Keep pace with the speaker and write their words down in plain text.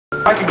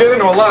I could get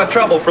into a lot of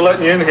trouble for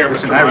letting you in here,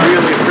 Mr. I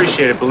really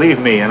appreciate it, believe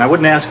me, and I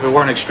wouldn't ask if it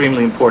weren't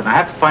extremely important. I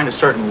have to find a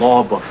certain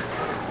law book.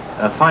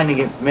 Finding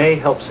it may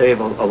help save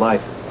a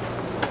life.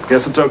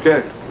 Guess it's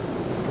okay.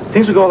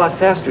 Things would go a lot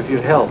faster if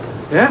you'd help.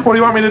 Yeah? What do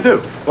you want me to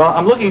do? Well,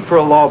 I'm looking for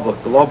a law book.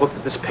 The law book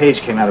that this page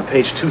came out of,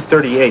 page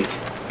 238.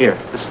 Here,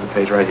 this is the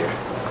page right here.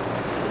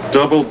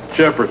 Double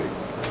jeopardy.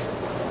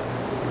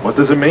 What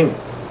does it mean?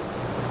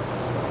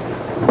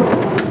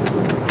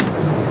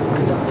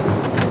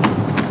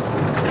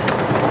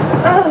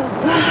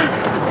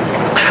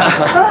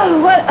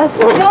 Oh, what a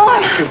storm.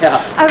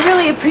 Yeah. I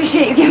really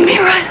appreciate you giving me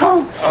a ride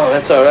home. Oh,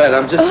 that's all right.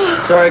 I'm just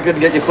sorry I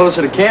couldn't get you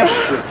closer to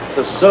campus. You're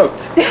so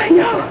soaked. I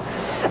know.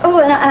 Oh,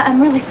 and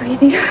I'm really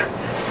freezing.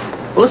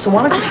 Well, listen,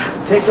 why don't you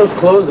take those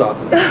clothes off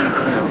and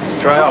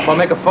dry off? I'll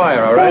make a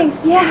fire, all right?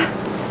 Thanks, yeah.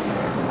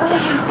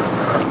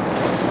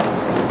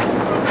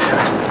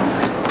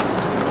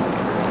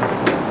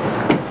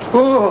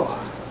 Oh.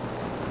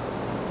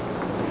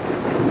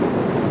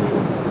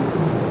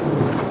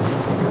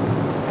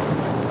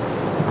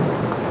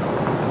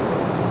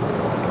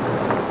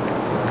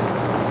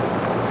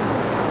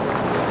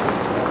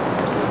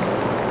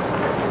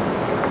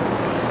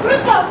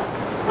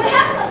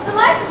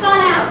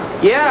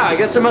 Yeah, I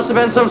guess there must have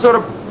been some sort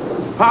of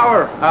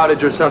power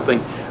outage or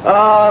something.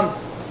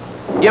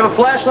 You have a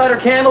flashlight or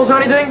candles or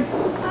anything?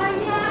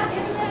 Yeah, in the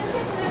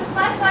kitchen. There's a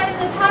flashlight in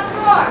the top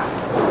drawer.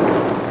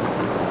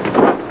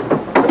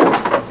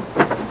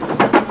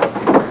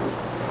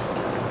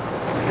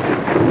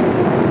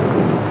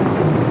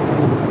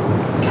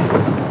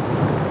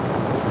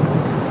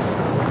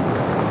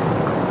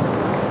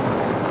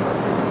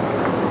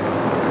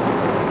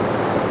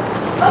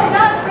 Oh,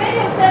 God, the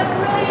radio says it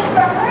really is for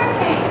a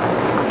hurricane.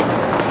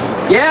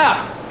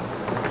 Yeah.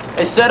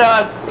 They said,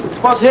 it's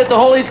supposed to hit the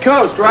whole East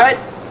Coast, right? I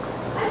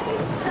think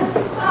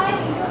that's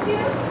fine, don't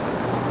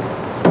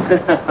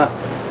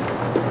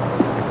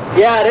you?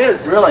 Yeah, it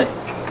is, really.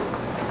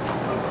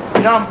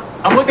 You know,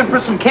 I'm looking for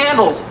some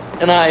candles,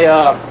 and I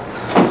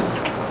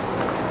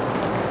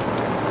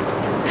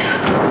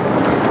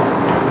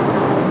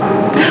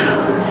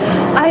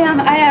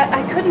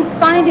couldn't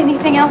find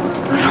anything else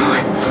to put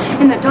on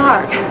in the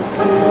dark.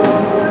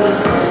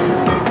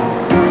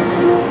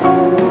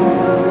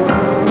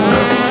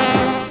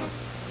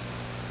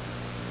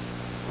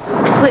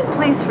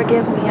 Please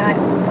forgive me. It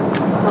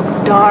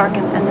was dark,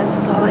 and this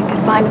was all I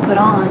could find to put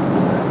on.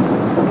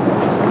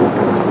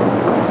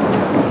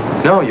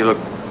 No, you look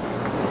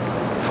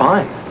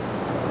fine.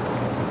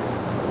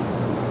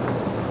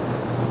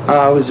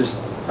 I was just,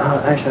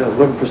 actually, I was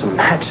looking for some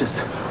matches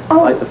to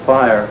light the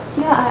fire.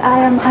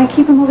 Yeah, I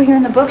keep them over here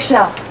in the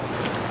bookshelf.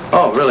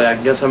 Oh, really? I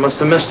guess I must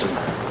have missed them.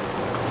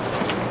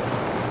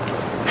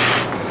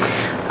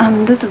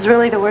 This is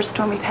really the worst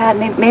storm we've had.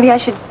 Maybe I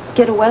should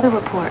get a weather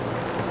report.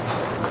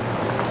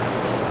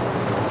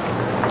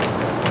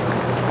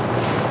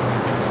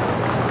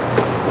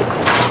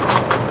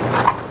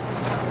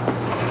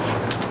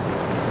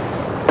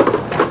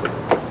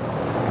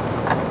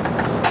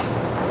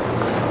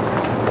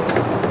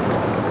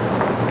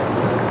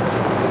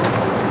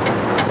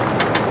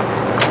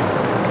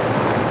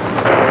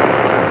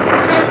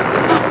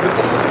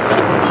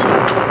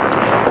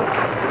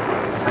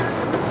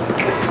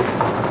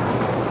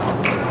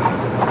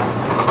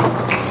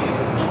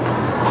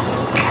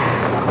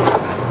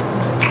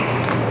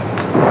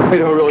 We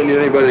don't really need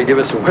anybody to give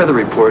us a weather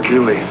report,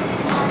 do we?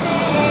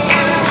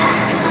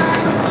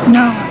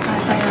 No,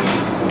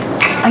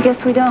 I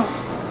guess we don't.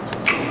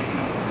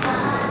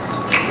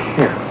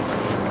 Here.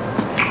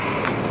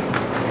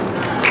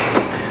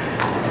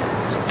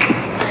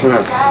 Hang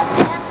on.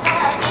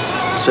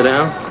 Sit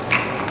down.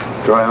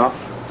 Dry off.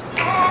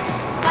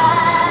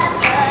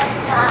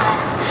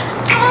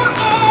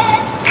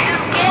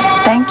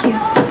 Thank you.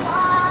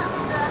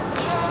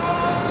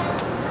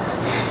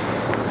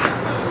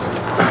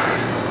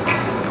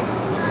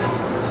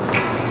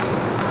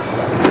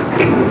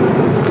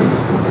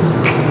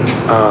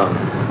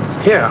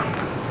 Here.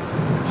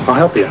 I'll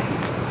help you.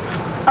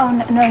 Oh,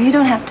 no, you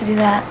don't have to do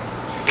that.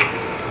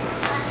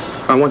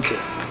 I want to.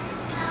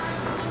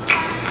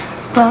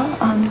 Well,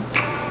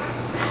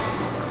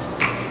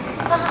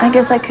 I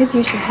guess I could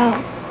use your help.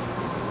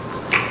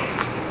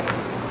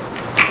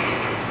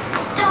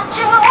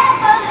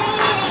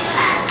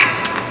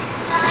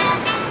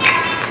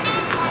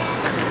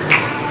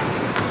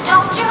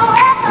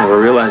 I never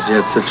realized you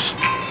had such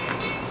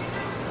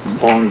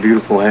long,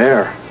 beautiful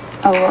hair.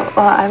 Oh,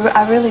 well,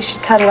 I really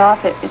should cut it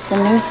off. It's a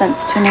nuisance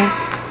to me.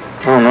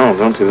 Oh, no,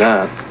 don't do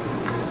that.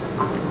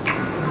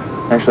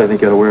 Actually, I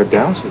think you ought to wear it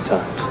down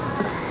sometimes.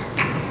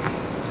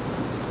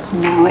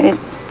 No, it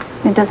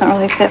doesn't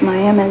really fit my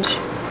image.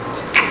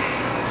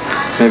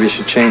 Maybe you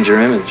should change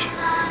your image.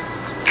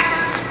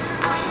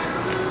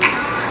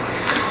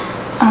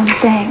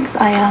 Thanks.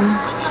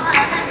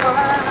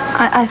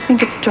 I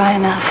think it's dry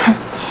enough.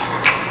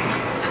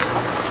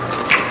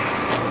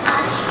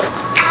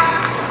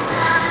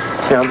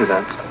 Yeah, I'll do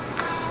that.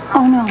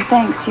 Oh, no,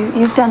 thanks.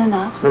 You've done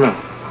enough. No.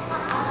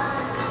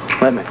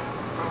 Let me,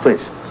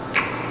 please.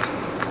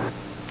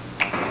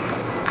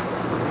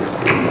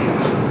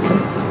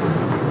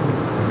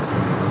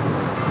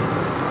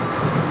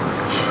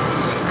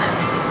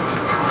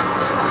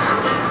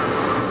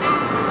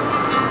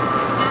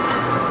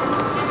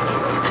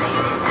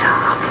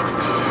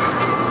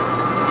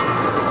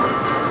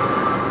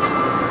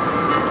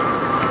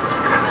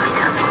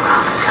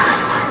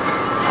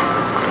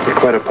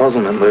 quite a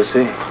puzzlement,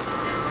 Lucy.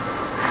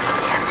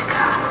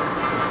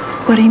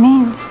 What do you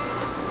mean?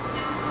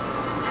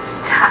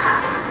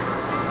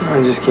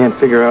 I just can't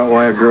figure out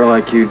why a girl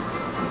like you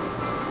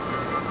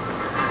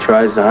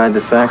tries to hide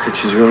the fact that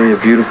she's really a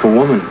beautiful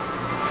woman.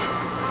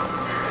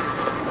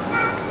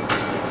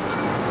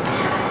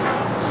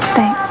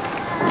 Thanks.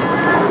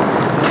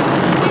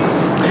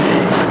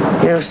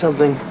 You know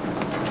something?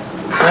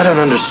 I don't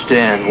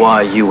understand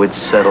why you would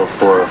settle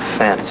for a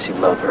fantasy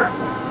lover.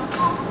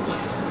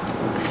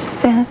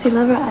 Fantasy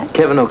lover?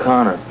 Kevin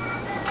O'Connor.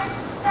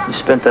 You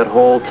spent that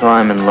whole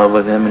time in love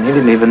with him, and you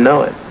didn't even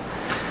know it.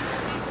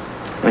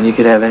 When you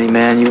could have any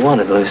man you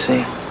wanted,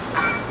 Lucy.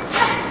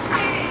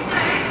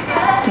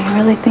 Do you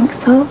really think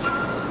so?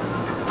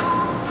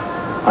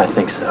 I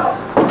think so.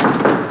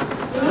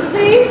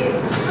 Lucy?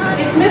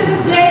 It's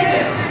Mrs.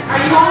 Davis. Are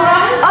you all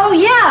right? Oh,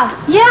 yeah.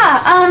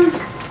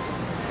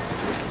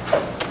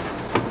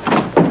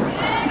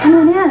 Come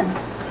on in.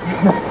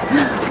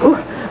 Oh,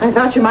 I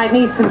thought you might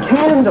need some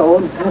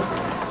candles.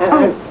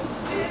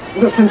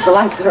 Since the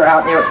lights are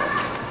out here.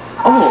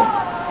 Oh,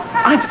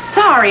 I'm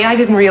sorry. I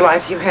didn't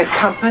realize you had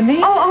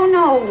company. Oh,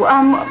 no.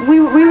 We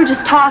were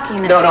just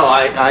talking. No,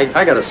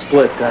 I got a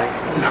split.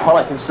 While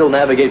I can still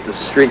navigate the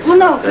streets. Well,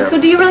 no, so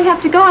do you really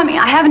have to go? I mean,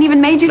 I haven't even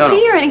made you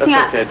tea or anything.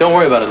 That's okay. Don't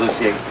worry about it,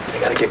 Lucy. I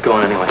gotta get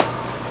going anyway.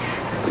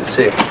 Good to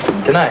see you.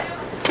 Good night.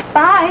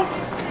 Bye.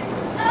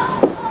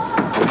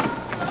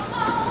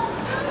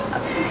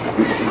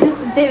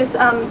 Mrs. Davis,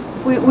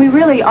 we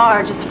really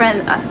are just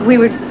friends. We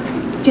were,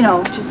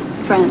 just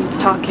friends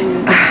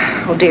talking.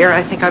 Oh, dear,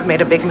 I think I've made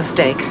a big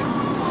mistake.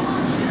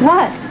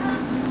 What?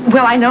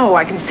 Well, I know.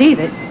 I can see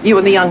that you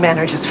and the young man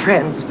are just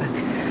friends. But,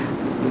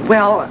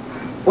 well,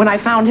 when I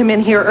found him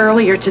in here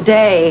earlier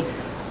today,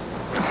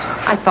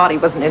 I thought he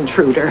was an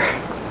intruder.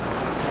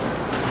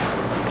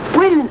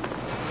 Wait a minute.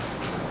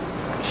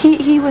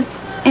 He was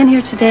in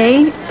here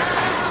today?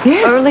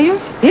 Yes. Earlier?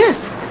 Yes.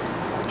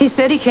 He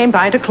said he came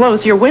by to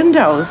close your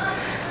windows.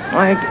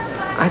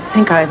 I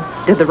think I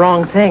did the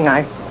wrong thing.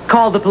 I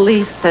called the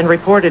police and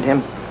reported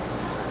him.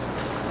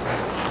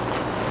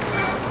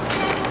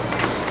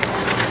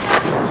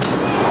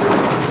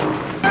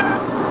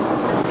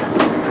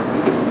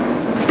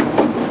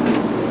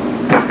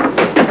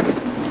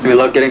 Any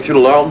luck getting through to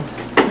Laurelton?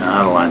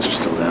 No, the lines are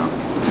still down.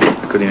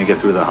 I couldn't even get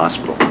through the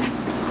hospital.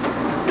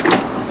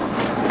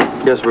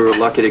 Guess we were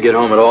lucky to get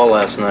home at all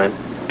last night.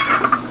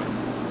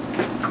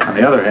 On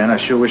the other hand, I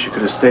sure wish you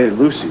could have stayed at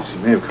Lucy's. You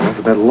may have come up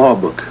with that law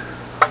book.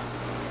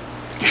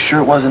 You sure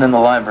it wasn't in the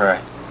library?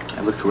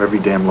 I looked through every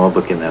damn law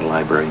book in that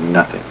library.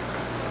 Nothing.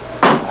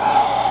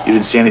 You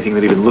didn't see anything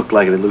that even looked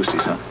like it at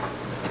Lucy's, huh?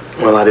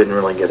 Well, I didn't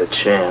really get a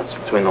chance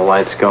between the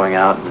lights going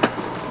out and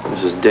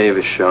Mrs.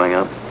 Davis showing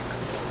up.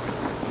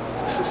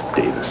 Mrs.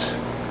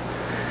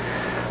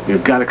 Davis.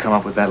 You've got to come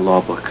up with that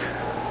law book.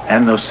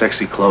 And those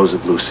sexy clothes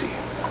of Lucy.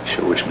 I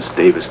sure wish Miss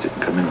Davis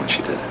didn't come in when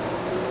she did.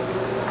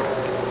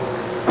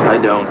 I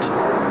don't.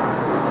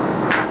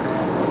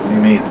 What do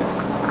you mean?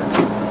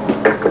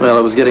 Well,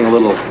 it was getting a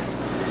little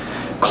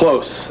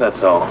close,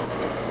 that's all.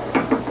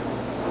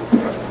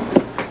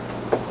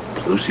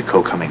 Is Lucy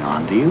coming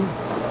on to you?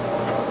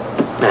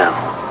 No,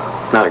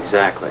 not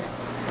exactly.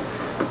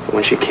 But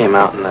when she came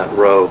out in that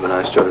robe and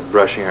I started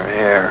brushing her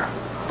hair,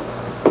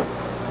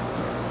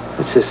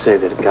 let's just say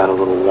that it got a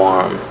little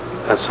warm.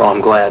 That's all.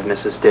 I'm glad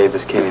Mrs.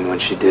 Davis came in when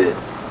she did.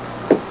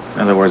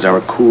 In other words,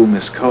 our cool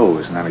Miss Coe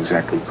is not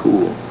exactly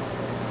cool.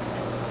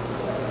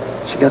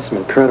 She got some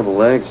incredible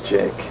legs,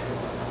 Jake.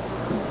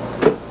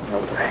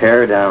 With her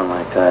hair down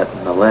like that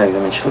and the legs, I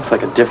mean, she looks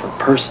like a different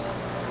person.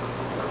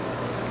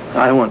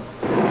 I don't want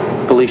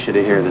Felicia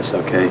to hear this,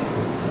 okay?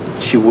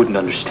 She wouldn't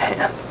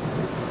understand.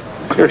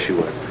 Sure she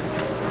would.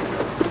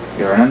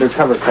 You're an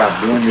undercover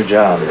cop doing your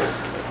job.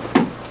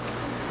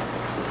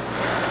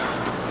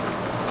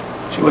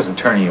 She wasn't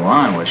turning you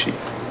on, was she?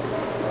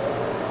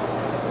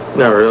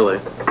 Not really.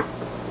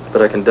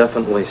 But I can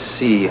definitely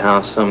see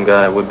how some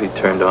guy would be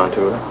turned on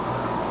to her.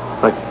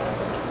 Like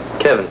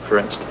Kevin, for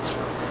instance.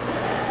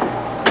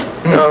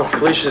 No,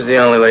 Felicia's the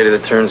only lady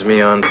that turns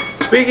me on.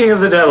 Speaking of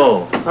the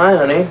devil. Hi,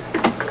 honey.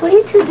 What are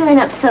you two doing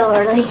up so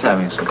early? Just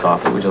having some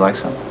coffee. Would you like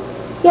some?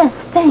 Yes,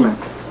 thanks.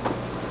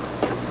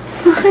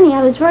 Well, honey,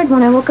 I was worried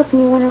when I woke up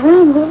and you weren't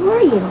around. Where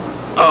were you?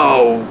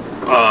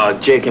 Oh,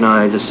 Jake and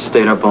I just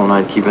stayed up all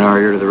night keeping our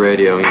ear to the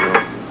radio,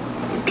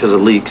 because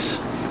of leaks.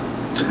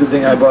 It's a good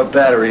thing I bought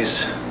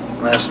batteries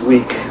last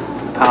week.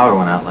 The power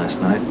went out last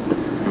night.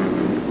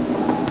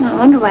 I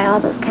wonder why all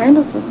those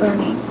candles were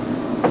burning.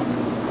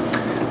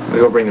 We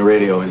go bring the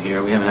radio in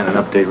here. We haven't had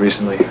an update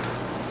recently.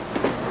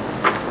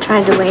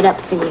 Tried to wait up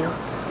for you.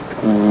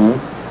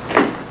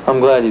 Mm-hmm. I'm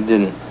glad you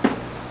didn't.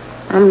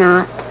 I'm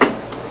not.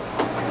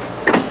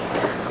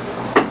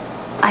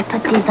 I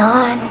put these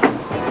on.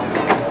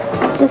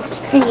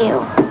 Just for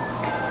you.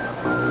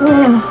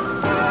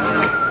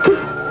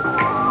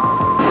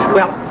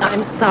 Well,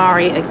 I'm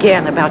sorry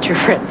again about your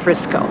friend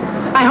Frisco.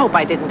 I hope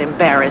I didn't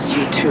embarrass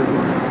you two.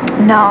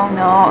 No.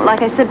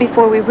 Like I said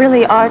before, we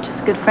really are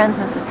just good friends,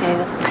 Mrs.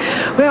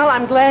 Davis. Well,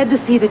 I'm glad to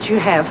see that you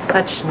have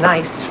such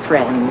nice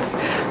friends.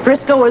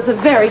 Briscoe is a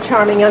very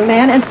charming young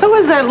man, and so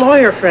is that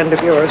lawyer friend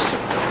of yours.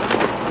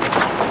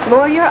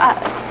 Lawyer?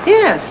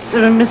 Yes,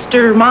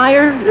 Mr.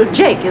 Meyer.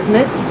 Jake, isn't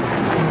it?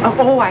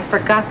 Oh, I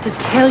forgot to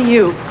tell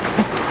you.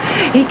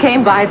 He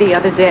came by the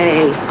other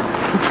day.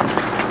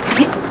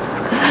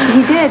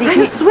 He did.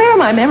 I swear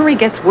my memory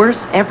gets worse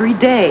every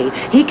day.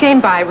 He came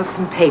by with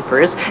some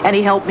papers, and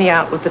he helped me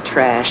out with the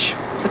trash.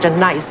 Such a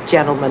nice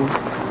gentleman.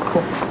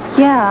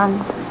 Yeah,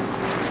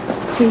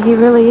 he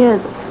really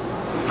is.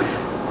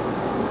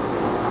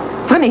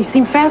 Funny, he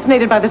seemed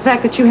fascinated by the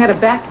fact that you had a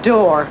back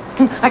door.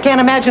 I can't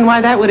imagine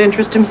why that would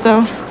interest him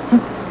so.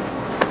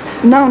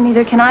 No,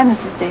 neither can I,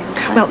 Mrs. Davis.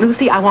 Well,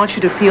 Lucy, I want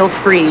you to feel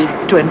free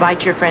to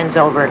invite your friends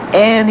over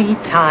any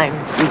time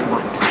you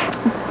want.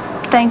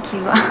 Thank you.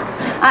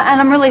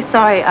 And I'm really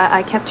sorry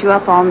I kept you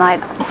up all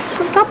night.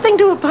 Nothing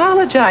to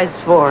apologize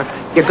for.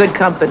 You're good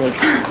company.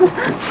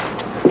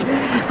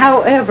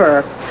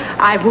 However,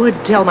 I would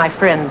tell my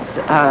friends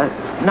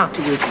not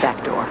to use the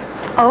back door.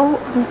 Oh,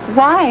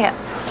 why?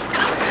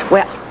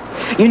 Well,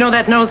 you know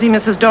that nosy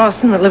Mrs.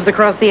 Dawson that lives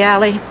across the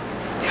alley?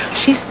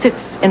 She sits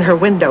in her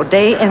window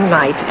day and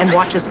night and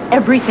watches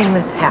everything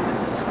that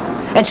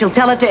happens. And she'll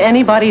tell it to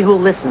anybody who'll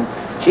listen.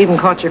 She even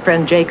caught your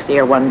friend Jake's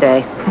ear one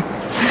day.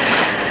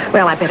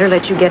 Well, I better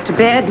let you get to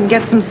bed and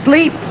get some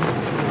sleep.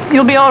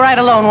 You'll be all right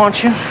alone,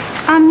 won't you?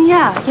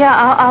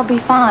 Yeah, I'll be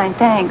fine,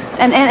 thanks.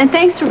 And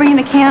thanks for bringing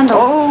the candle.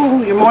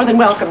 Oh, you're more than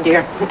welcome,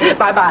 dear.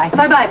 Bye-bye.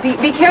 Bye-bye.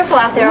 Be careful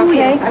out there,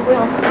 okay? Yes, I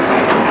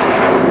will.